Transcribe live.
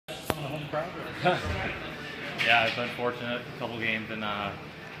proud of. Yeah, I've been fortunate a couple games in my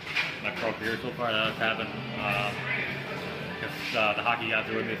pro career so far that has happened. Because the hockey gods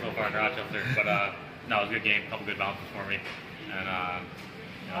are with me so far in Rochester. But no, it was a good game, a couple good bounces for me. And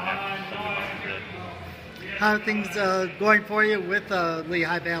How are things going for you with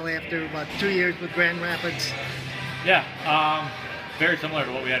Lehigh Valley after about 2 years with Grand Rapids? Yeah, very similar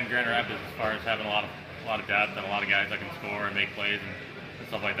to what we had in Grand Rapids as far as having a lot of depth and a lot of guys that can score and make plays and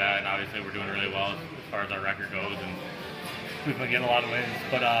stuff like that. And obviously we're doing really well as far as our record goes, and we've been getting a lot of wins.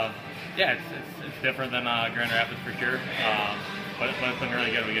 But yeah, it's different than Grand Rapids for sure. But it's been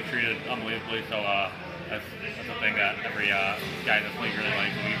really good. We get treated unbelievably. So that's the thing that every guy in this league really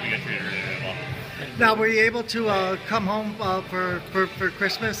likes. We get treated really, really well. Now, were you able to come home for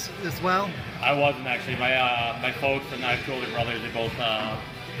Christmas as well? I wasn't actually. My folks and my two older brothers,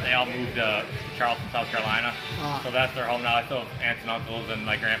 they all moved to Charleston, South Carolina. So that's their home now. I still have aunts and uncles, and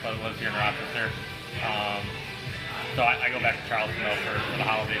my grandpa lives here in Rochester. So I go back to Charleston though for the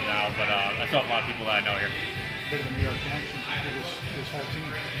holidays now, but I still have a lot of people that I know here. Bit of a New York connection for this whole team.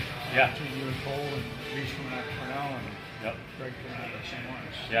 Yeah. Between you and Cole and Reese from Cornell and Greg from St.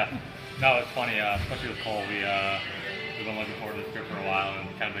 Lawrence. Yeah. No, it's funny, especially with Cole. We've been looking forward to this trip for a while and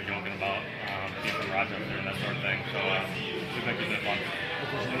kind of been joking about being from Rochester and that sort of thing. So we think it's been fun.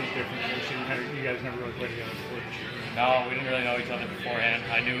 If there's an age difference, you guys never really played together before this year. No, we didn't really know each other beforehand.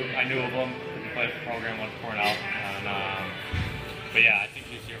 I knew of him because we played at the program once before now. And, but yeah, I think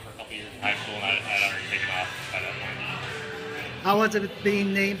he was here for a couple years in high school, and I'd already taken off by that point. How was it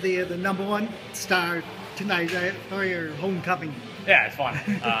being named the #1 star tonight for your homecoming? Yeah, it's fun.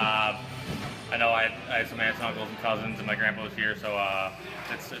 I know I have some aunts and uncles and cousins, and my grandpa was here, so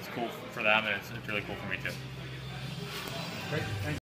it's cool for them, and it's really cool for me too. Great. Thank you.